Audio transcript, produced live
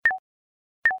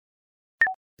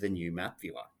the new map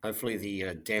viewer. Hopefully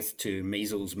the death to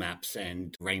measles maps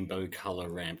and rainbow colour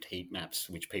ramped heat maps,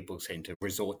 which people tend to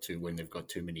resort to when they've got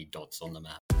too many dots on the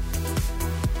map.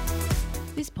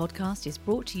 This podcast is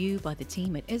brought to you by the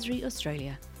team at Esri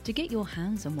Australia. To get your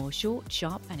hands on more short,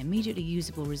 sharp and immediately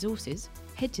usable resources,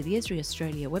 head to the Esri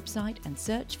Australia website and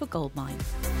search for Goldmine.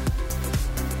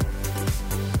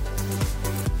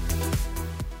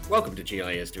 Welcome to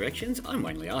GIS Directions. I'm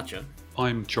Wayne Lee Archer.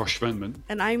 I'm Josh Venman.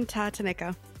 And I'm Ta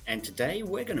Taneka. And today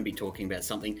we're going to be talking about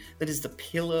something that is the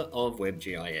pillar of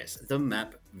WebGIS, the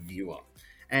map viewer,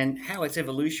 and how its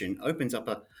evolution opens up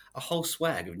a whole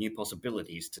swag of new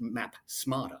possibilities to map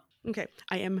smarter. Okay,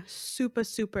 I am super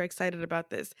excited about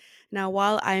this. Now,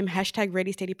 while I'm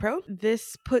 #ReadySteadyPro,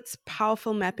 this puts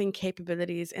powerful mapping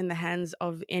capabilities in the hands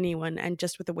of anyone and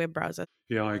just with a web browser.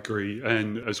 Yeah, I agree.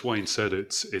 And as Wayne said,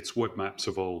 it's Web Maps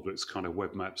evolved. It's kind of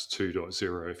Web Maps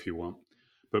 2.0 if you want.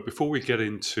 But before we get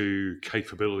into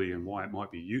capability and why it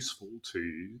might be useful to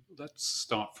you, let's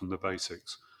start from the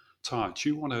basics. Ta, do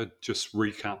you want to just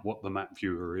recap what the map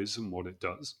viewer is and what it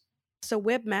does? So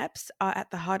web maps are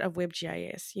at the heart of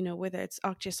WebGIS, whether it's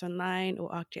ArcGIS Online or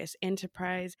ArcGIS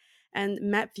Enterprise. And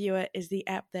Map Viewer is the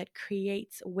app that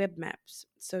creates web maps.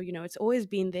 So, it's always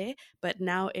been there, but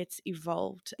now it's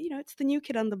evolved. It's the new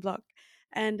kid on the block.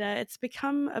 And it's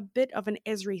become a bit of an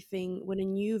Esri thing when a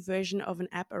new version of an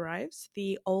app arrives.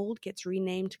 The old gets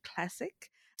renamed Classic.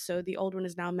 So the old one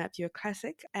is now Map Viewer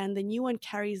Classic, and the new one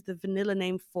carries the vanilla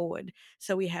name forward.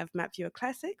 So we have Map Viewer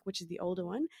Classic, which is the older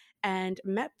one, and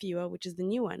Map Viewer, which is the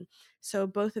new one. So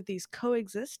both of these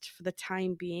coexist for the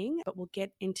time being, but we'll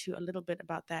get into a little bit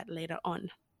about that later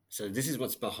on. So this is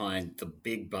what's behind the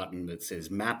big button that says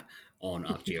Map on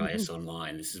ArcGIS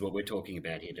Online. This is what we're talking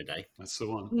about here today. That's the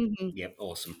one. Mm-hmm. Yep,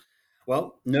 awesome.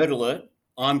 Well, nerd alert,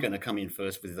 I'm going to come in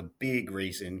first with the big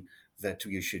reason that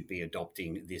you should be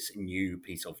adopting this new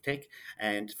piece of tech.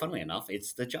 And funnily enough,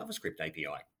 it's the JavaScript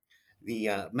API.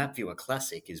 The Map Viewer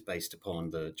Classic is based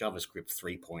upon the JavaScript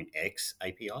 3.x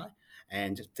API,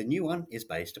 and the new one is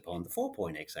based upon the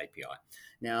 4.x API.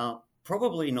 Now,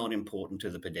 probably not important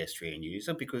to the pedestrian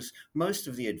user because most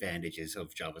of the advantages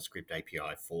of JavaScript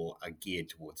API 4 are geared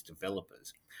towards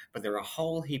developers. But there are a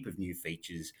whole heap of new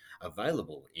features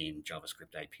available in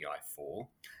JavaScript API 4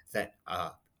 that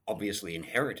are obviously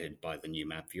inherited by the new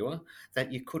map viewer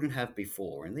that you couldn't have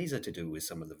before. And these are to do with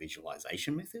some of the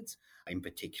visualization methods, in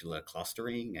particular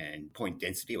clustering and point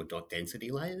density or dot density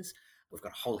layers. We've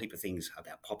got a whole heap of things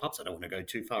about pop-ups. I don't want to go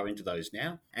too far into those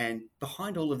now. And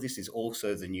behind all of this is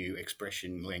also the new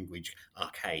expression language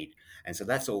Arcade. And so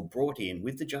that's all brought in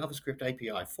with the JavaScript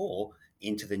API 4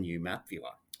 into the new map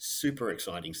viewer. Super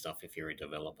exciting stuff if you're a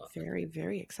developer.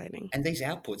 Very exciting. And these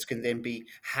outputs can then be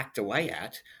hacked away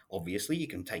at. Obviously, you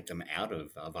can take them out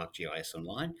of ArcGIS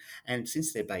Online. And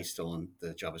since they're based on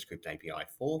the JavaScript API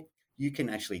 4, you can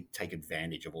actually take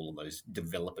advantage of all of those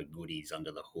developer goodies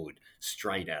under the hood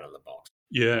straight out of the box.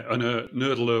 Yeah, and a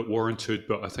nerd alert warranted,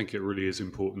 but I think it really is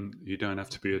important. You don't have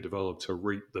to be a developer to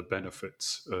reap the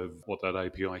benefits of what that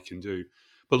API can do.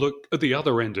 But look, at the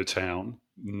other end of town,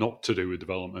 not to do with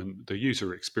development, the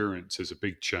user experience is a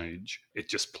big change. It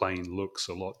just plain looks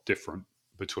a lot different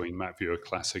between Map Viewer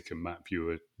Classic and Map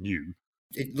Viewer New.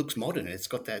 It looks modern. It's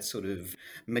got that sort of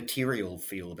material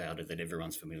feel about it that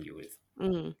everyone's familiar with.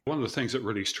 Mm. One of the things that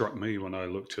really struck me when I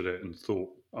looked at it and thought,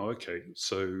 oh, okay,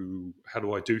 so how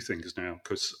do I do things now?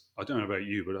 Because I don't know about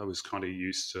you, but I was kind of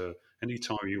used to any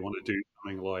time you want to do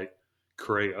something like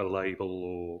create a label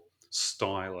or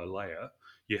style a layer,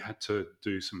 you had to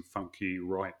do some funky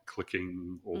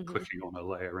right-clicking or clicking on a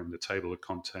layer in the table of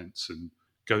contents and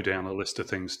go down a list of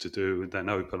things to do and then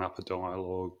open up a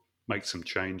dialogue, make some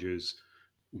changes,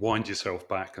 wind yourself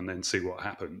back and then see what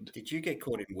happened. Did you get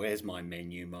caught in where's my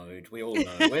menu mode? We all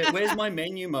know. Where's my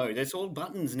menu mode? It's all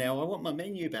buttons now. I want my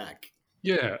menu back.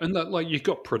 Yeah, and that you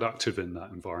got productive in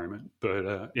that environment.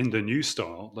 But in the new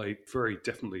style, they very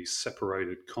definitely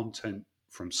separated content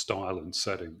from style and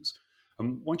settings.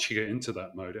 And once you get into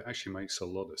that mode, it actually makes a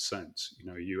lot of sense.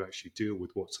 You actually deal with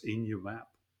what's in your map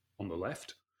on the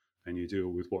left, and you deal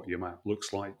with what your map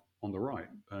looks like on the right.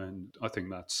 And I think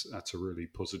that's a really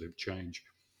positive change.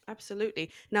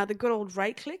 Absolutely. Now, the good old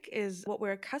right click is what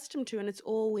we're accustomed to, and it's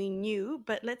all we knew.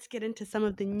 But let's get into some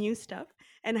of the new stuff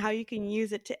and how you can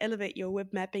use it to elevate your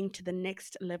web mapping to the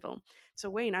next level.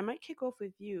 So, Wayne, I might kick off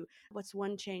with you. What's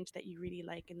one change that you really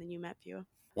like in the new map viewer?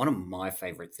 One of my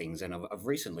favorite things, and I've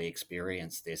recently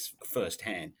experienced this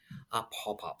firsthand, are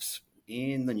pop-ups.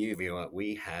 In the new viewer,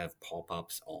 we have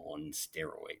pop-ups on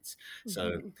steroids.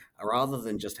 So rather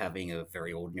than just having a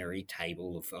very ordinary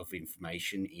table of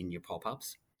information in your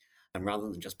pop-ups, and rather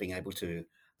than just being able to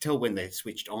tell when they're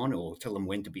switched on or tell them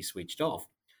when to be switched off,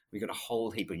 we've got a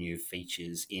whole heap of new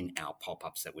features in our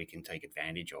pop-ups that we can take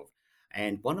advantage of.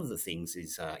 And one of the things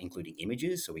is including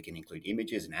images, so we can include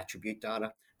images and attribute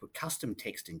data, put custom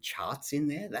text and charts in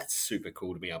there. That's super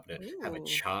cool to be able to have a Ooh.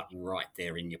 chart right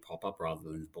there in your pop-up rather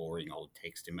than boring old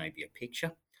text and maybe a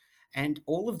picture. And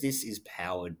all of this is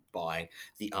powered by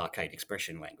the Arcade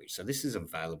expression language. So this is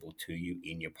available to you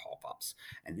in your pop-ups.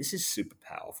 And this is super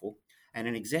powerful. And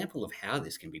an example of how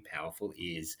this can be powerful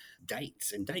is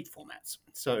dates and date formats.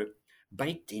 So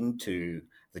baked into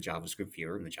the JavaScript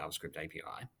viewer and the JavaScript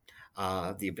API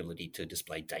are the ability to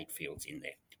display date fields in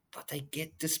there. But they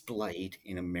get displayed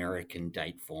in American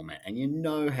date format. And you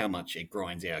know how much it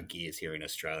grinds our gears here in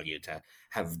Australia to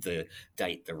have the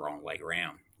date the wrong way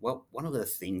around. Well, one of the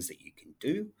things that you can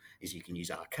do is you can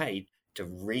use Arcade to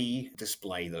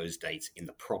re-display those dates in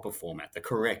the proper format, the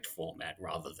correct format,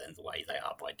 rather than the way they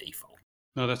are by default.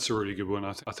 No, that's a really good one.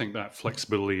 I think that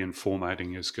flexibility in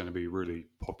formatting is going to be really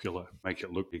popular, make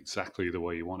it look exactly the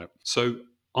way you want it. So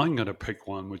I'm going to pick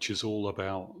one which is all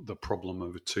about the problem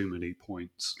of too many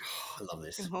points. I love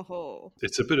this. Oh.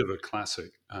 It's a bit of a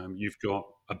classic. You've got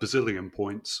a bazillion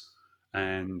points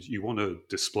and you want to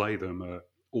display them at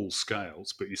all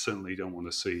scales, but you certainly don't want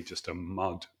to see just a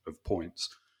mud of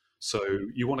points. So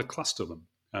you want to cluster them.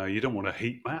 You don't want a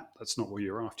heat map. That's not what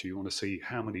you're after. You want to see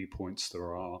how many points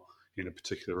there are in a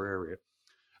particular area.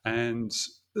 And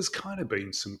there's kind of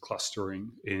been some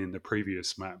clustering in the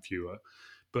previous map viewer,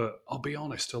 but I'll be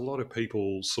honest, a lot of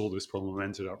people saw this problem and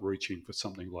ended up reaching for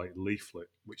something like Leaflet,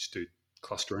 which did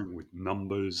clustering with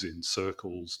numbers in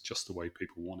circles just the way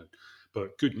people wanted.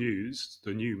 But good news,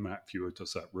 the new map viewer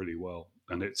does that really well.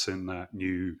 And it's in that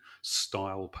new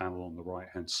style panel on the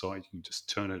right-hand side. You can just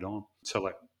turn it on, tell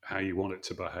it how you want it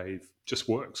to behave. Just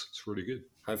works. It's really good.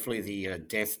 Hopefully the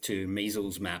death to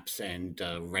measles maps and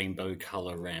rainbow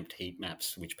color ramped heat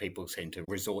maps, which people tend to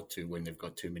resort to when they've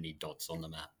got too many dots on the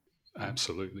map.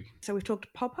 Absolutely. So we've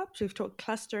talked pop-ups, we've talked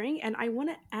clustering, and I want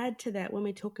to add to that when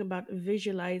we're talking about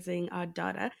visualizing our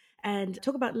data and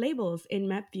talk about labels in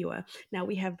Map Viewer. Now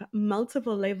we have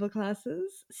multiple label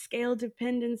classes, scale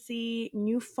dependency,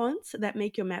 new fonts that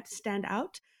make your map stand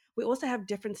out. We also have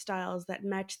different styles that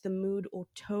match the mood or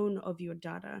tone of your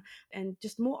data, and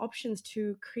just more options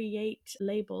to create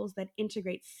labels that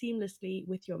integrate seamlessly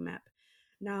with your map.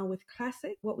 Now, with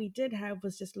Classic, what we did have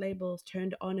was just labels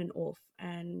turned on and off,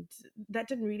 and that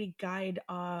didn't really guide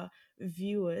our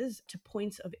viewers to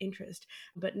points of interest.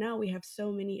 But now we have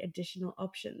so many additional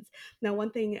options. Now,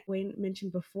 one thing Wayne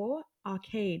mentioned before,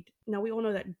 Arcade. Now, we all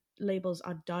know that labels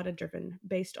are data driven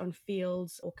based on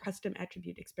fields or custom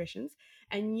attribute expressions.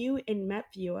 And new in Map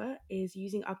Viewer is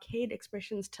using Arcade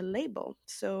expressions to label.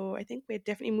 So I think we're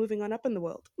definitely moving on up in the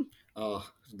world. Oh,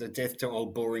 the death to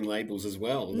old boring labels as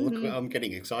well. Look, I'm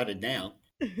getting excited now.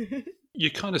 You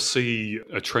kind of see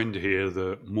a trend here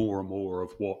that more and more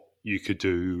of what you could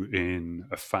do in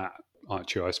a fat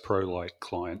ArcGIS Pro-like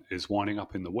client is winding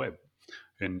up in the web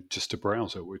in just a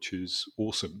browser, which is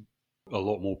awesome. A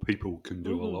lot more people can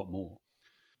do a lot more.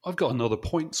 I've got another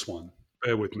points one.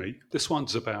 Bear with me. This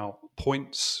one's about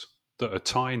points that are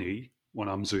tiny when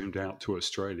I'm zoomed out to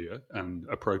Australia, and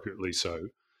appropriately so.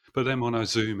 But then when I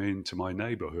zoom into my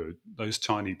neighborhood, those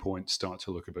tiny points start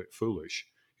to look a bit foolish.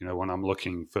 You know, when I'm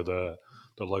looking for the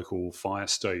local fire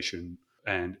station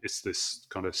and it's this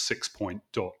kind of 6-point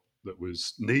dot that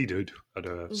was needed at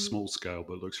a small scale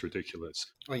but looks ridiculous.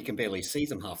 Well, you can barely see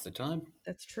them half the time.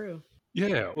 That's true.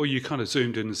 Yeah, or you kind of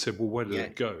zoomed in and said, well, where did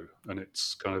it go? And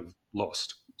it's kind of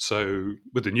lost. So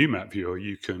with the new map viewer,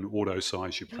 you can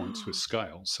auto-size your points with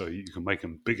scale. So you can make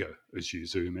them bigger as you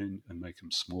zoom in and make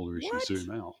them smaller as you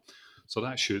zoom out. So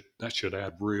that should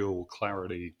add real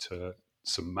clarity to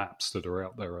some maps that are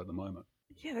out there at the moment.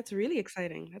 Yeah, that's really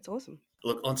exciting. That's awesome.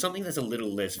 Look, on something that's a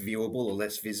little less viewable or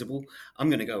less visible, I'm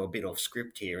going to go a bit off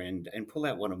script here and pull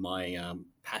out one of my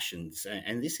passions.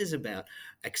 And this is about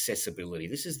accessibility.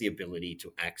 This is the ability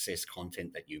to access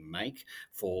content that you make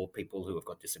for people who have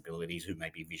got disabilities, who may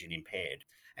be vision impaired.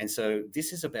 And so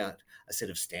this is about a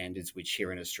set of standards which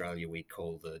here in Australia we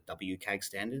call the WCAG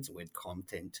standards, Web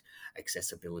Content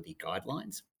Accessibility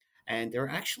Guidelines. And there are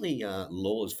actually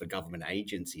laws for government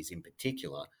agencies in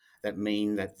particular that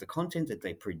mean that the content that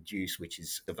they produce, which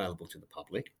is available to the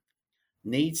public,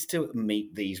 needs to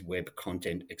meet these web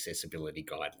content accessibility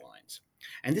guidelines.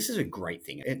 And this is a great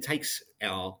thing. It takes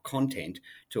our content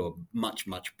to a much,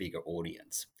 much bigger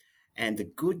audience. And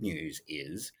the good news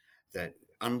is that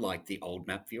unlike the old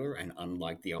map viewer and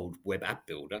unlike the old web app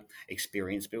builder,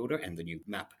 Experience Builder, and the new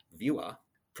map viewer,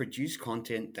 produce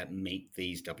content that meet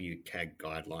these WCAG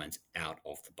guidelines out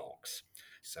of the box.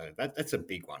 So that's a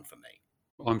big one for me.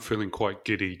 I'm feeling quite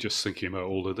giddy just thinking about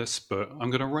all of this, but I'm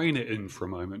going to rein it in for a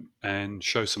moment and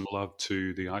show some love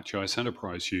to the ArcGIS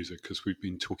Enterprise user, because we've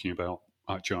been talking about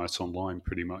ArcGIS Online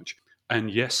pretty much. And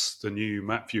yes, the new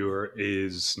map viewer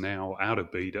is now out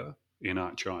of beta in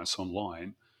ArcGIS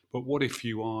Online. But what if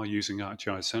you are using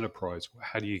ArcGIS Enterprise?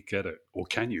 How do you get it? Or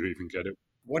can you even get it?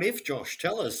 What if, Josh?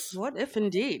 Tell us. What if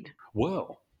indeed?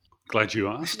 Well, glad you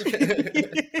asked.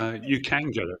 You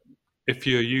can get it. If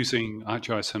you're using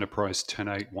ArcGIS Enterprise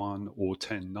 10.8.1 or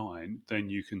 10.9, then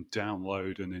you can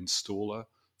download an installer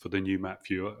for the new map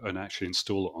viewer and actually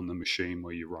install it on the machine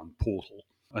where you run Portal.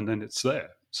 And then it's there.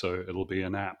 So it'll be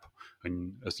an app.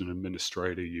 And as an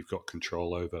administrator, you've got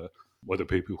control over whether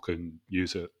people can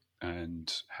use it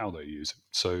and how they use it.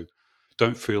 So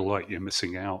don't feel like you're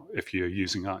missing out. If you're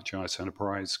using ArcGIS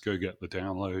Enterprise, go get the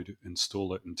download,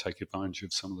 install it, and take advantage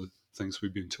of some of the things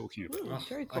we've been talking about. Oh,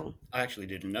 very cool. I actually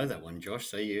didn't know that one, Josh.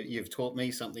 So you've taught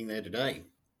me something there today.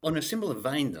 On a similar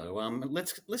vein, though,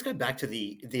 let's go back to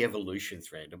the evolution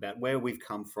thread about where we've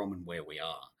come from and where we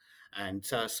are. And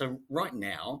so right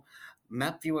now,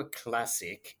 MapViewer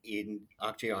Classic in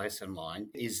ArcGIS Online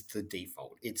is the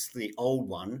default. It's the old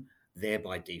one there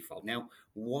by default. Now,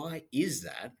 why is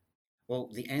that? Well,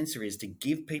 the answer is to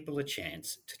give people a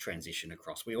chance to transition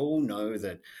across. We all know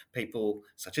that people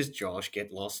such as Josh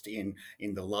get lost in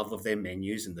the love of their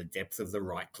menus and the depth of the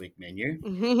right-click menu.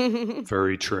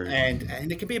 Very true. And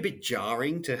it can be a bit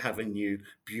jarring to have a new,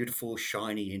 beautiful,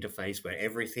 shiny interface where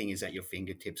everything is at your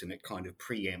fingertips and it kind of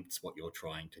preempts what you're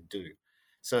trying to do.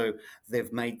 So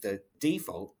they've made the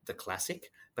default the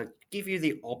classic, but give you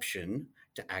the option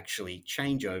to actually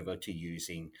change over to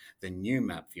using the new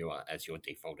map viewer as your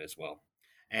default as well.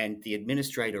 And the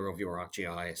administrator of your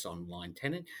ArcGIS Online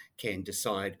tenant can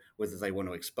decide whether they want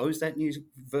to expose that new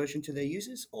version to their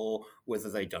users or whether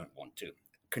they don't want to.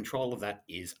 Control of that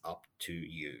is up to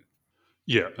you.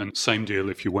 Yeah, and same deal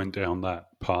if you went down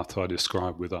that path I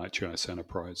described with ArcGIS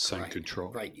Enterprise, same control.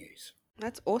 Great news.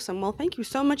 That's awesome. Well, thank you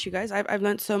so much, you guys. I've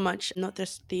learned so much, not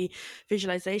just the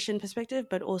visualization perspective,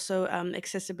 but also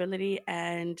accessibility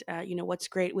and, what's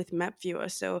great with Map Viewer.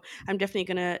 So I'm definitely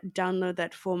going to download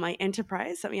that for my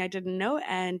enterprise, something I didn't know.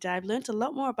 And I've learned a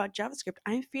lot more about JavaScript.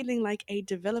 I'm feeling like a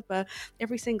developer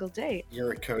every single day.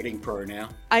 You're a coding pro now.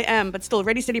 I am, but still,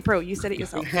 Ready Steady Pro. You said it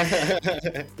yourself.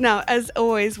 Now, as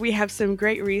always, we have some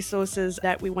great resources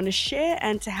that we want to share.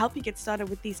 And to help you get started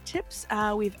with these tips,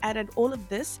 we've added all of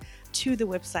this to the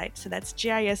website. So that's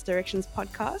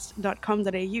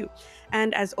gisdirectionspodcast.com.au.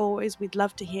 And as always, we'd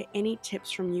love to hear any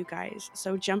tips from you guys.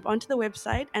 So jump onto the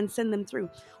website and send them through,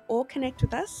 or connect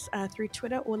with us through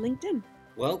Twitter or LinkedIn.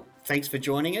 Well, thanks for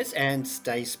joining us and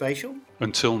stay spatial.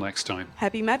 Until next time.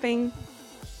 Happy mapping.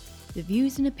 The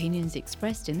views and opinions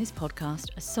expressed in this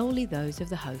podcast are solely those of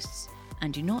the hosts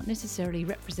and do not necessarily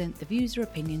represent the views or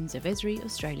opinions of Esri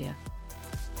Australia.